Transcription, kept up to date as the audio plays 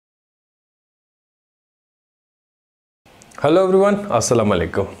Hello everyone, Assalamu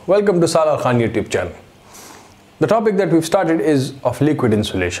alaikum. Welcome to Salaar YouTube channel. The topic that we've started is of liquid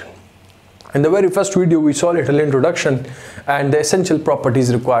insulation. In the very first video we saw a little introduction and the essential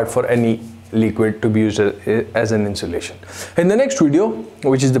properties required for any liquid to be used as an insulation. In the next video,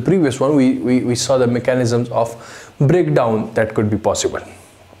 which is the previous one, we saw the mechanisms of breakdown that could be possible,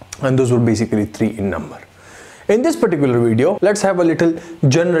 and those were basically 3 in number. In this particular video, let's have a little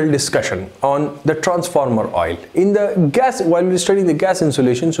general discussion on the transformer oil. In the gas, while we were studying the gas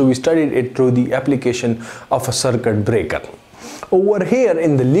insulation, so we studied it through the application of a circuit breaker. Over here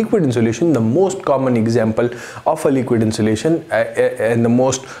in the liquid insulation, the most common example of a liquid insulation and the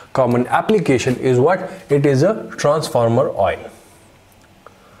most common application is what? It is a transformer oil.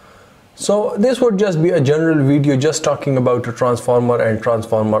 So this would just be a general video just talking about a transformer and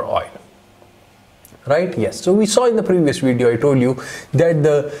transformer oil. Right? Yes. So we saw in the previous video, I told you that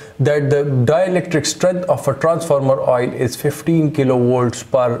the dielectric strength of a transformer oil is 15 kilovolts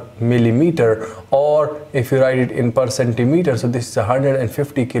per millimeter, or if you write it in per centimeter, so this is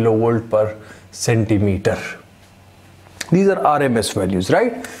 150 kilovolt per centimeter. These are RMS values,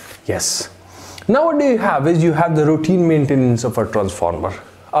 right? Yes. Now what do you have is you have the routine maintenance of a transformer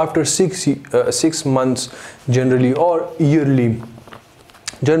after 6 months generally, or yearly.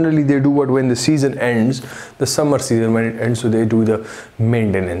 Generally they do what when the season ends, the summer season when it ends, so they do the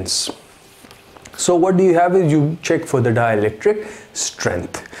maintenance. So what do you have is you check for the dielectric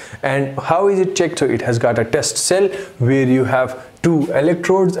strength. And how is it checked? So it has got a test cell where you have 2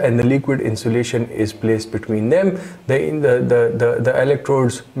 electrodes and the liquid insulation is placed between them. The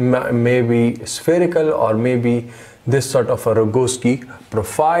electrodes may be spherical or maybe this sort of a Rogowski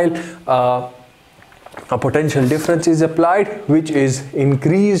profile. A potential difference is applied, which is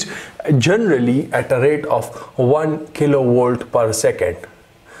increased generally at a rate of 1 kilovolt per second.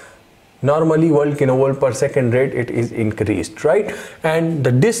 Normally 1 kilovolt per second rate it is increased, right? And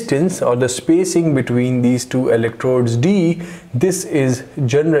the distance or the spacing between these 2 electrodes D, this is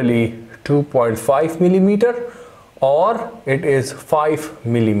generally 2.5 millimeter or it is 5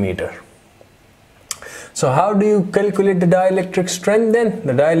 millimeter. So how do you calculate the dielectric strength then?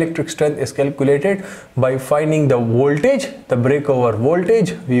 The dielectric strength is calculated by finding the voltage, the breakover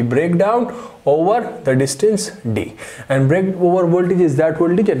voltage we break down over the distance D. And breakover voltage is that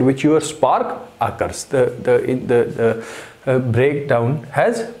voltage at which your spark occurs. The breakdown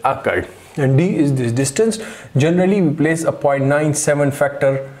has occurred. And D is this distance. Generally we place a 0.97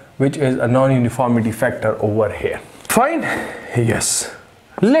 factor, which is a non-uniformity factor over here. Fine? Yes.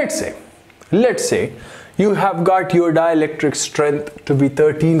 Let's say you have got your dielectric strength to be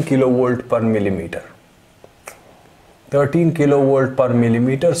 13 kilovolt per millimeter. 13 kilovolt per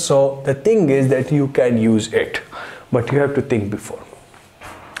millimeter. So the thing is that you can use it, but you have to think before.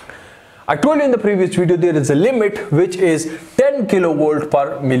 I told you in the previous video there is a limit which is 10 kilovolt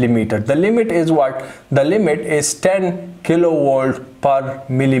per millimeter. The limit is what? The limit is 10 kilovolt per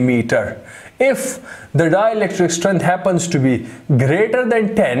millimeter. If the dielectric strength happens to be greater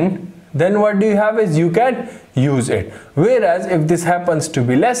than 10, then what do you have is you can use it. Whereas if this happens to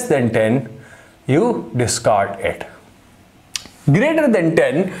be less than 10, you discard it. Greater than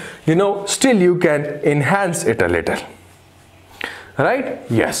 10, still you can enhance it a little. Right?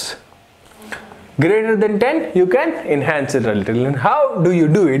 Yes. Greater than 10, you can enhance it a little. And how do you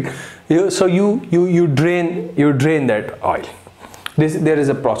do it? You drain that oil. There is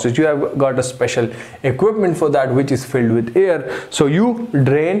a process. You have got a special equipment for that, which is filled with air. So you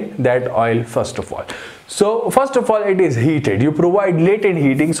drain that oil first of all. So first of all, it is heated. You provide latent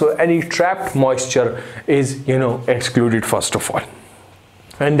heating, so any trapped moisture is excluded first of all,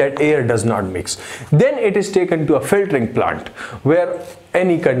 and that air does not mix. Then it is taken to a filtering plant where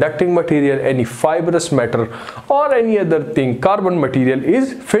any conducting material, any fibrous matter or any other thing, carbon material,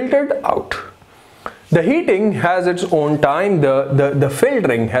 is filtered out. The heating has its own time, the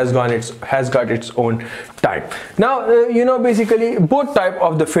filtering has got its own time. Now basically both type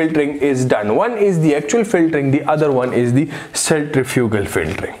of the filtering is done. One is the actual filtering, the other one is the centrifugal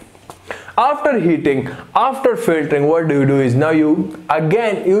filtering. After heating, after filtering, what do you do is now you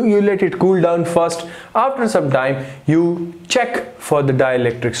let it cool down first. After some time you check for the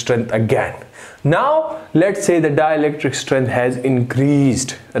dielectric strength again. Now let's say the dielectric strength has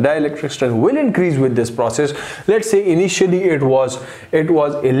increased. The dielectric strength will increase with this process. Let's say initially it was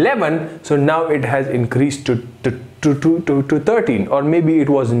 11, so now it has increased to 13, or maybe it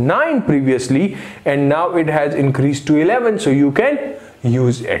was 9 previously and now it has increased to 11, so you can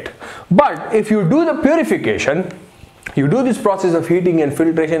use it. But if you do the purification, you do this process of heating and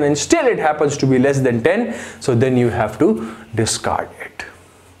filtration and still it happens to be less than 10, so then you have to discard it.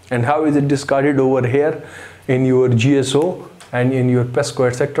 And how is it discarded over here in your GSO and in your Pesco,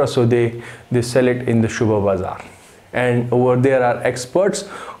 etc.? So they sell it in the Shubha Bazaar, and over there are experts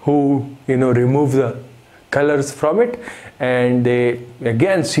who remove the colors from it, and they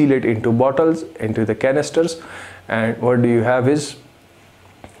again seal it into bottles, into the canisters, and what do you have is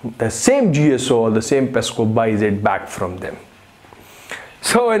the same GSO or the same Pesco buys it back from them.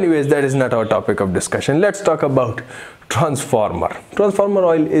 So anyways, that is not our topic of discussion. Let's talk about transformer. Transformer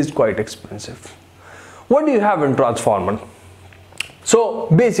oil is quite expensive. What do you have in transformer? So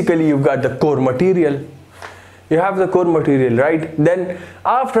basically you've got the core material. You have the core material, right? Then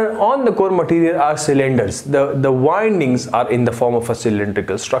on the core material are cylinders. The windings are in the form of a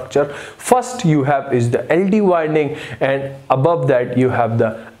cylindrical structure. First you have is the LT winding, and above that you have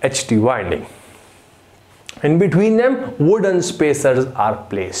the HT winding. In between them wooden spacers are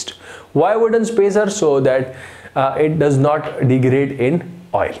placed. Why wooden spacers? So that it does not degrade in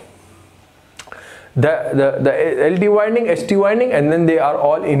oil. The LT winding, HT winding, and then they are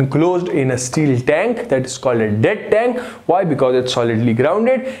all enclosed in a steel tank that is called a dead tank. Why? Because it's solidly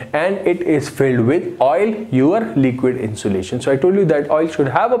grounded and it is filled with oil, your liquid insulation. So I told you that oil should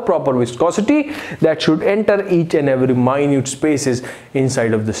have a proper viscosity that should enter each and every minute spaces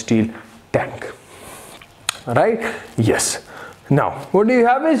inside of the steel tank. Right? Yes. Now what do you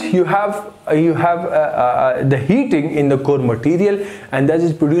have is you have the heating in the core material, and that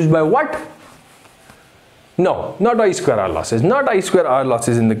is produced by what? No, not I square R losses, not I square R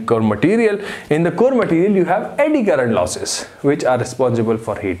losses in the core material. In the core material you have eddy current losses which are responsible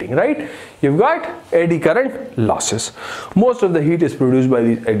for heating, right? You've got eddy current losses. Most of the heat is produced by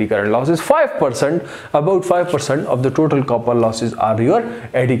these eddy current losses. 5%, about 5% of the total copper losses are your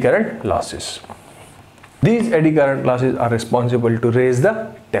eddy current losses. These eddy current losses are responsible to raise the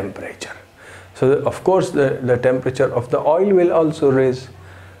temperature. So of course the temperature of the oil will also raise.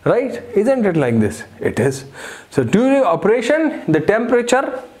 Right? Isn't it like this? It is. So during operation, the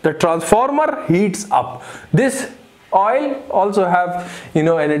temperature, the transformer heats up. This oil also have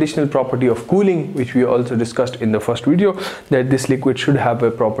an additional property of cooling, which we also discussed in the first video, that this liquid should have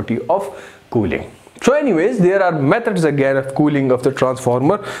a property of cooling. So anyways, there are methods again of cooling of the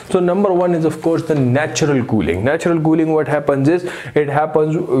transformer. So number one is of course the natural cooling. Natural cooling, what happens is it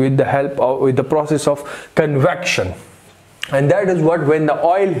happens with the help of with the process of convection. And that is what, when the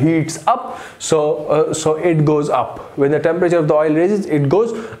oil heats up, so it goes up. When the temperature of the oil raises, it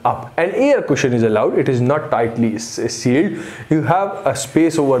goes up. An air cushion is allowed. It is not tightly sealed. You have a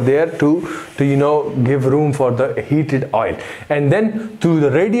space over there to give room for the heated oil. And then through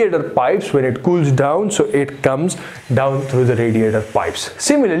the radiator pipes, when it cools down, so it comes down through the radiator pipes.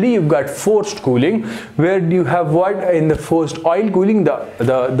 Similarly, you've got forced cooling, where you have what? In the forced oil cooling,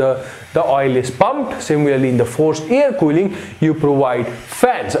 the oil is pumped. Similarly, in the forced air cooling, you provide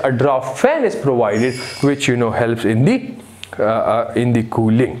fans. A draft fan is provided, which helps in the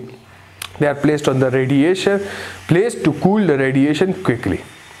cooling. They are placed on the radiation, placed to cool the radiation quickly.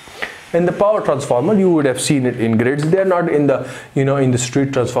 In the power transformer, you would have seen it in grids. They are not in the in the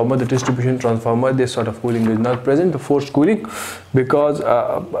street transformer, the distribution transformer. This sort of cooling is not present, the forced cooling, because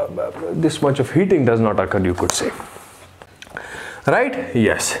this much of heating does not occur, you could say. Right?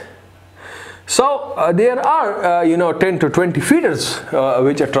 Yes. So there are 10 to 20 feeders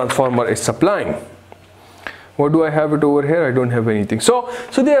which a transformer is supplying. What do I have it over here? I don't have anything. So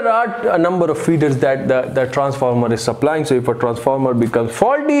there are a number of feeders that the transformer is supplying. So if a transformer becomes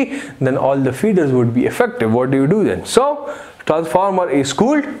faulty, then all the feeders would be effective. What do you do then? So transformer is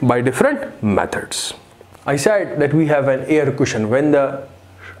cooled by different methods. I said that we have an air cushion. When the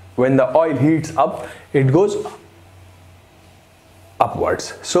oil heats up, it goes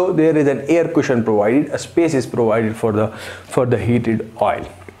upwards. So there is an air cushion provided, a space is provided for the heated oil.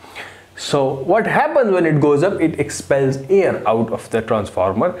 So what happens when it goes up? It expels air out of the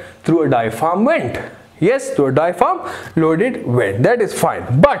transformer through a diaphragm vent. Yes, through a diaphragm loaded vent. That is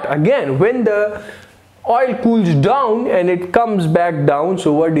fine. But again, when the oil cools down and it comes back down,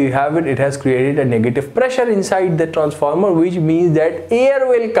 so what do you have it? It has created a negative pressure inside the transformer, which means that air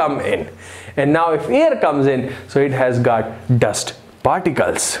will come in. And now if air comes in, so it has got dust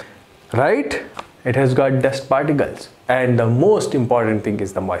particles, right? It has got dust particles, and the most important thing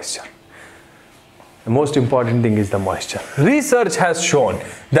is the moisture. The most important thing is the moisture. Research has shown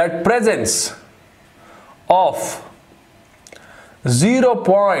that presence of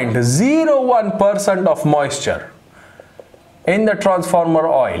 0.01% of moisture in the transformer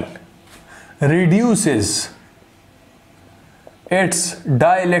oil reduces its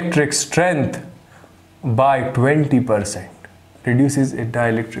dielectric strength by 20%. Reduces its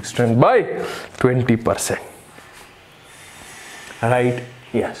dielectric strength by 20%. Right?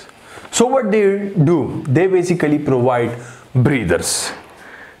 Yes. So what they do, they basically provide breathers.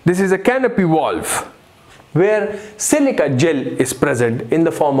 This is a canopy valve where silica gel is present in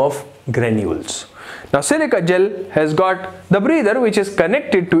the form of granules. Now silica gel has got the breather which is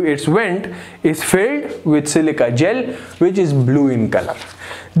connected to its vent is filled with silica gel which is blue in color.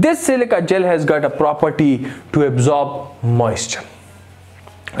 This silica gel has got a property to absorb moisture.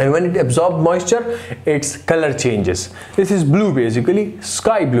 And when it absorbs moisture, its color changes. This is blue basically,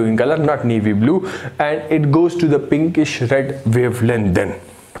 sky blue in color, not navy blue, and it goes to the pinkish red wavelength then.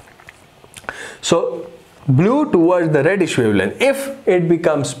 So blue towards the reddish wavelength. If it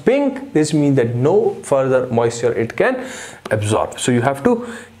becomes pink, this means that no further moisture it can absorb. So you have to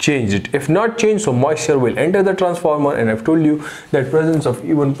change it. If not changed, so moisture will enter the transformer, and I've told you that presence of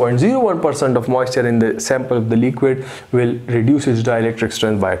even 0.01% of moisture in the sample of the liquid will reduce its dielectric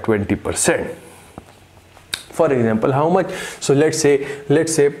strength by 20%. For example, how much? So let's say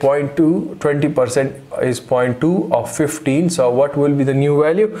 0.2, 20% is 0.2 of 15. So what will be the new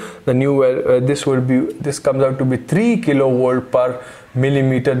value? The new value, this comes out to be 3 kilovolt per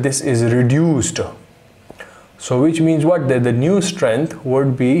millimeter. This is reduced. So which means what? That the new strength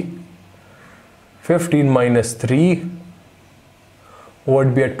would be 15 minus 3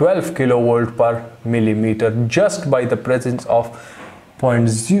 would be a 12 kilovolt per millimeter just by the presence of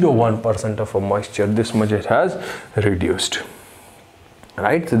 0.01% of a moisture. This much it has reduced,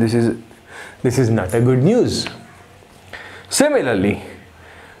 right? So this is not a good news. Similarly,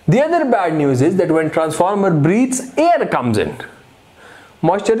 the other bad news is that when transformer breathes, air comes in.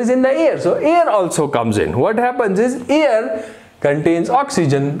 Moisture is in the air, so air also comes in. What happens is air contains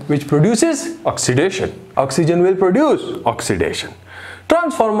oxygen which produces oxidation. Oxygen will produce oxidation.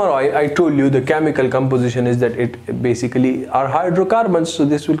 Transformer oil, I told you the chemical composition is that it basically are hydrocarbons, so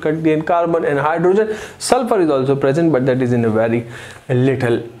this will contain carbon and hydrogen. Sulfur is also present, but that is in a very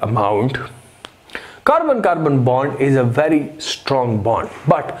little amount. Carbon-carbon bond is a very strong bond,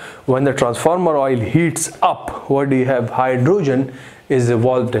 but when the transformer oil heats up, what do you have? Hydrogen is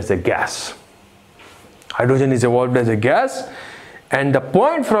evolved as a gas. Hydrogen is evolved as a gas, and the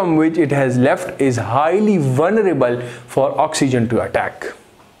point from which it has left is highly vulnerable for oxygen to attack.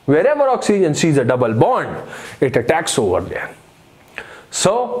 Wherever oxygen sees a double bond, it attacks over there.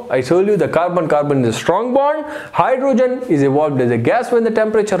 So I told you the carbon-carbon is a strong bond. Hydrogen is evolved as a gas when the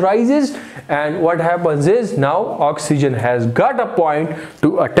temperature rises, and what happens is now oxygen has got a point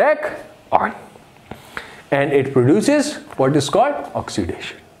to attack on, and it produces what is called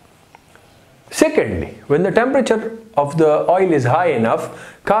oxidation. Secondly, when the temperature of the oil is high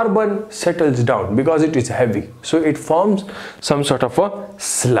enough, carbon settles down because it is heavy, so it forms some sort of a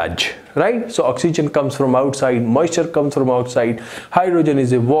sludge, right? So oxygen comes from outside, moisture comes from outside, hydrogen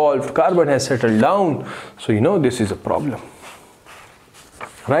is evolved, carbon has settled down, so you know this is a problem,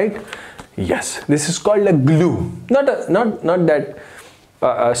 right? Yes, this is called a glue, not that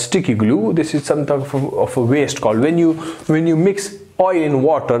sticky glue. This is some type of a waste called when you mix oil in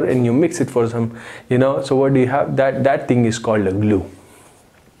water and you mix it for some, so what do you have? That thing is called a glue.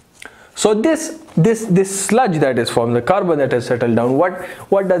 So this sludge that is formed, the carbon that has settled down,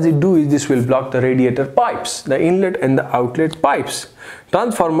 what does it do is this will block the radiator pipes, the inlet and the outlet pipes.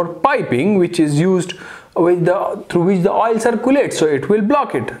 Transformer piping, which is used through which the oil circulates, so it will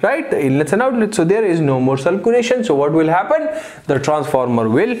block it, right? The inlets and outlets, so there is no more circulation. So what will happen? The transformer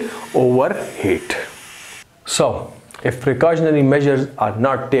will overheat. So if precautionary measures are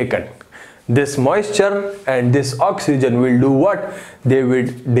not taken, this moisture and this oxygen will do what? They will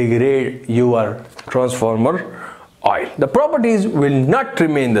degrade your transformer oil. The properties will not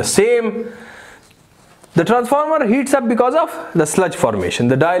remain the same. The transformer heats up because of the sludge formation.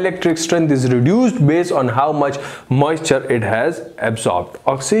 The dielectric strength is reduced based on how much moisture it has absorbed.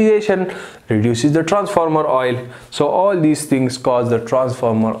 Oxidation reduces the transformer oil. So all these things cause the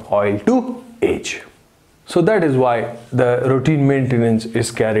transformer oil to age. So that is why the routine maintenance is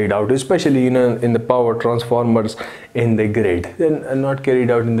carried out, especially in the power transformers in the grid, and not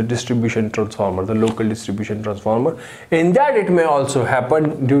carried out in the distribution transformer, the local distribution transformer. In that it may also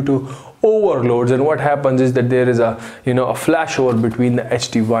happen due to overloads, and what happens is that there is a flashover between the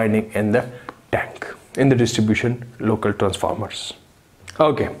HT winding and the tank in the distribution local transformers.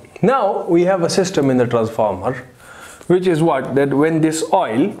 Okay, now we have a system in the transformer which is what? That when this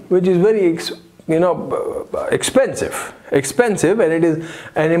oil, which is very expensive, and it is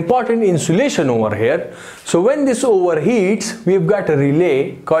an important insulation over here. So when this overheats, we've got a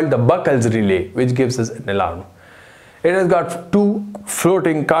relay called the Buckles relay, which gives us an alarm. It has got two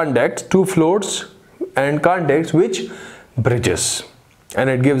floating contacts, two floats and contacts which bridges, and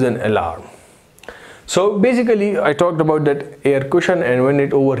it gives an alarm. So basically I talked about that air cushion, and when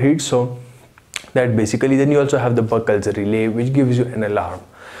it overheats, so that basically, then you also have the buckles relay, which gives you an alarm.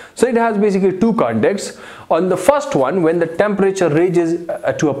 So it has basically two contexts. On the first one, when the temperature reaches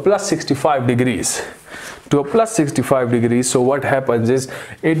to a plus 65 degrees, so what happens is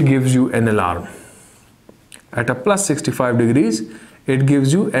it gives you an alarm. At a plus 65 degrees, it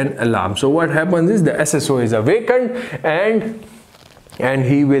gives you an alarm. So what happens is the SSO is awakened, and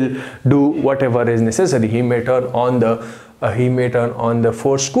he will do whatever is necessary. He may turn on the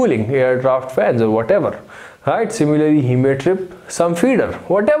forced cooling, air draft fans or whatever, right? Similarly, he may trip some feeder,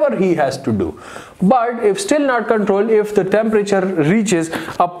 whatever he has to do. But if still not controlled, if the temperature reaches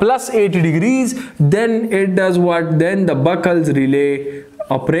a plus 80 degrees, then it does what? Then the buckles relay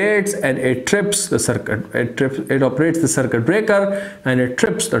operates, and it trips the circuit. It operates the circuit breaker, and it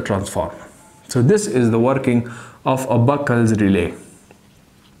trips the transformer. So this is the working of a buckles relay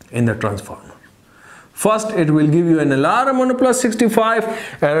in the transformer. First, it will give you an alarm on a plus 65,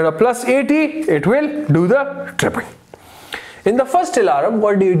 and at a plus 80, it will do the tripping. In the first alarm,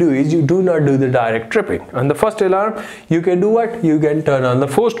 what you do is you do not do the direct tripping. On the first alarm, you can do what? You can turn on the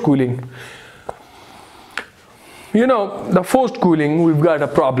forced cooling. You know, the forced cooling, we've got a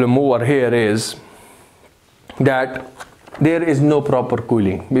problem over here is that there is no proper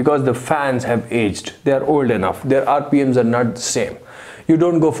cooling because the fans have aged. They are old enough. Their RPMs are not the same. You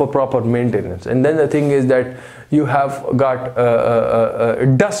don't go for proper maintenance. And then the thing is that you have got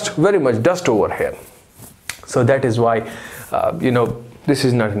dust, very much dust over here. So that is why, you know, this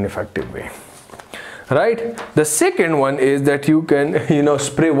is not an effective way. Right? The second one is that you can, you know,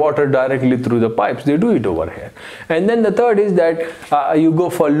 spray water directly through the pipes. They do it over here. And then the third is that you go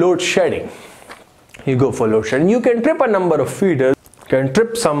for load shedding. You can trip a number of feeders, can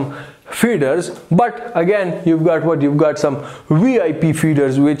trip some feeders, but again you've got what? You've got some VIP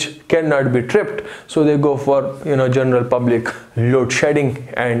feeders which cannot be tripped, so they go for, you know, general public load shedding,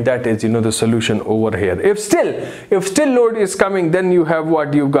 and that is, you know, the solution over here. If still load is coming, then you have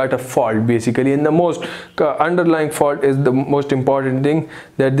what? You've got a fault basically, and the most underlying fault is the most important thing,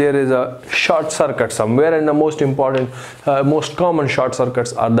 that there is a short circuit somewhere, and the most important most common short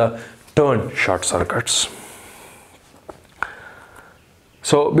circuits are the turn short circuits.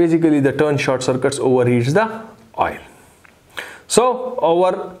 So basically the turn short circuits overheats the oil. So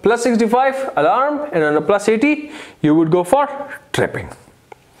over plus 65 alarm, and on a plus 80 you would go for tripping.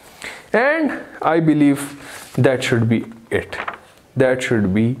 And I believe that should be it. That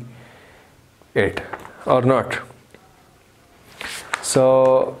should be it, or not.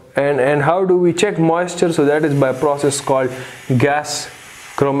 So and how do we check moisture? So that is by a process called gas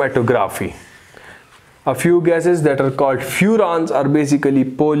chromatography. A few gases that are called furans are basically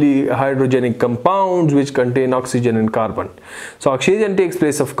polyhydrogenic compounds which contain oxygen and carbon. So oxidation takes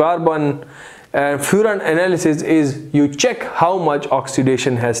place of carbon, and furan analysis is you check how much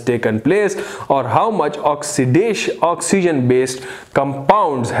oxidation has taken place, or how much oxygen based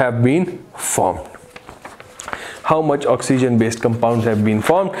compounds have been formed. How much oxygen based compounds have been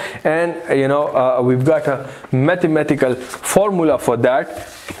formed, and you know, we've got a mathematical formula for that,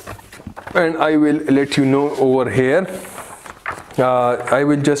 and I will let you know over here. I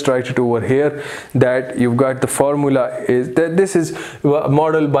will just write it over here, that you've got the formula is that this is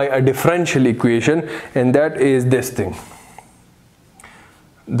modeled by a differential equation, and that is this thing: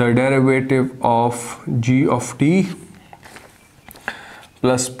 the derivative of g of t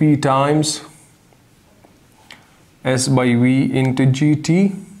plus p times s by v into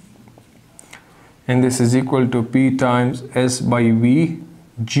gt, and this is equal to p times s by v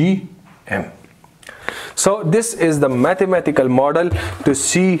gm. So this is the mathematical model to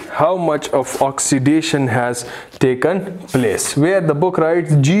see how much of oxidation has taken place, where the book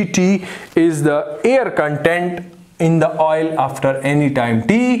writes gt is the air content in the oil after any time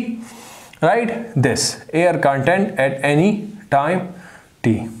t, right? This air content at any time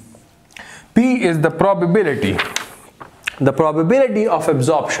t. P is the probability of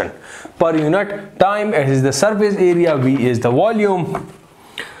absorption per unit time. S is the surface area, V is the volume,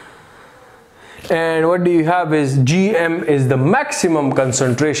 and what do you have is gm is the maximum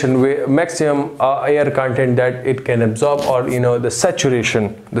concentration, maximum air content that it can absorb, or you know, the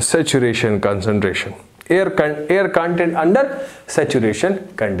saturation concentration, air content under saturation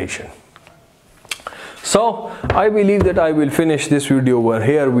condition. So I believe that I will finish this video over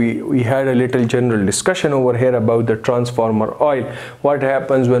here. We had a little general discussion over here about the transformer oil, what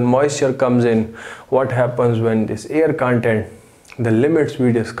happens when moisture comes in, what happens when this air content, the limits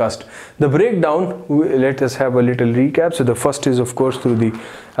we discussed, the breakdown. Let us have a little recap. So the first is of course through the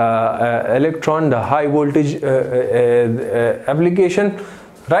electron, the high voltage application,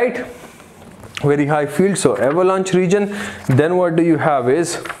 right? very high field, so avalanche region. Then what do you have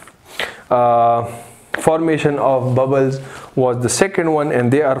is formation of bubbles was the second one,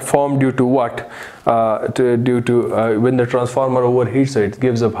 and they are formed due to what? Due to when the transformer overheats, so it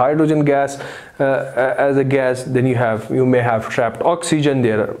gives up hydrogen gas as a gas. Then you may have trapped oxygen.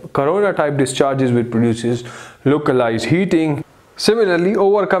 There are corona type discharges which produces localized heating. Similarly,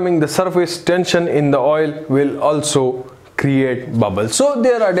 overcoming the surface tension in the oil will also create bubbles. So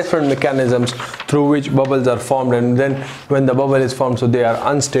there are different mechanisms through which bubbles are formed, and then when the bubble is formed, so they are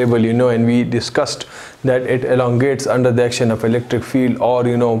unstable, and we discussed that it elongates under the action of electric field, or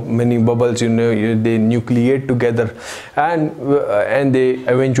many bubbles they nucleate together, and they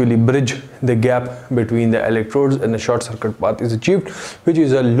eventually bridge the gap between the electrodes, and the short circuit path is achieved, which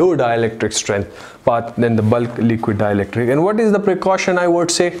is a low dielectric strength path than the bulk liquid dielectric. And what is the precaution I would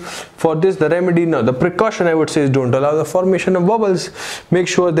say for this? The remedy, no, the precaution I would say is don't allow the formation of bubbles. Make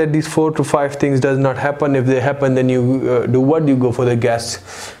sure that these 4 to 5 things does not happen. If they happen, then you do what? You go for the gas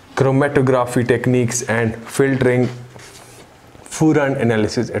chromatography techniques and filtering, Furan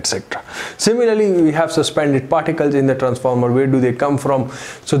analysis, etc. Similarly, we have suspended particles in the transformer. Where do they come from?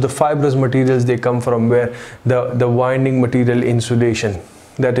 So the fibrous materials, they come from where? The winding material insulation,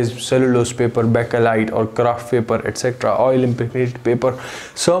 that is cellulose paper, bakelite or craft paper, etc., oil impregnated paper.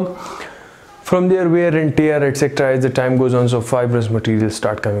 So from their wear and tear, etc., as the time goes on, so fibrous materials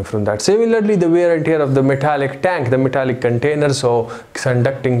start coming from that. Similarly, the wear and tear of the metallic tank, the metallic container, so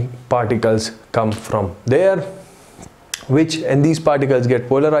conducting particles come from there, and these particles get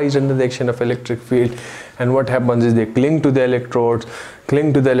polarized under the action of electric field, and what happens is they cling to the electrodes. The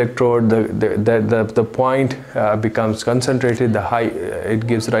point becomes concentrated, it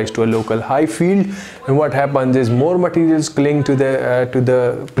gives rise to a local high field, and what happens is more materials cling to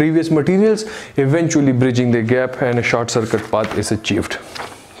the previous materials, eventually bridging the gap, and a short circuit path is achieved.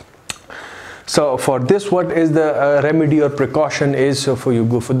 So for this, what is the remedy or precaution is, so for you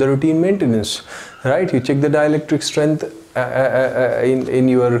go for the routine maintenance, right? You check the dielectric strength in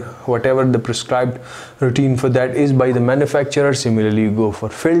your whatever the prescribed routine for that is by the manufacturer. Similarly, you go for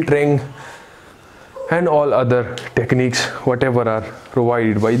filtering and all other techniques whatever are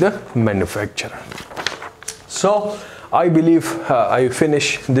provided by the manufacturer. So I believe I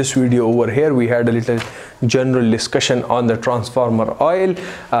finish this video over here. We had a little general discussion on the transformer oil.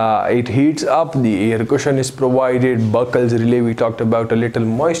 It heats up, the air cushion is provided, Buckle's relay we talked about a little,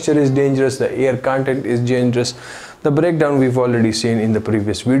 moisture is dangerous, the air content is dangerous. The breakdown we've already seen in the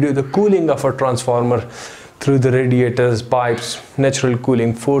previous video. The cooling of a transformer through the radiators, pipes, natural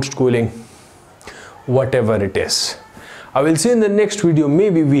cooling, forced cooling, whatever it is. I will see in the next video,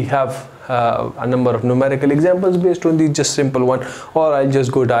 maybe we have a number of numerical examples based on these, just simple one, or I'll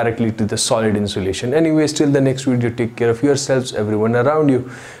just go directly to the solid insulation. Anyways, till the next video, take care of yourselves, everyone around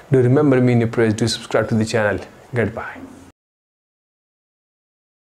you. Do remember me in your prayers, do subscribe to the channel. Goodbye.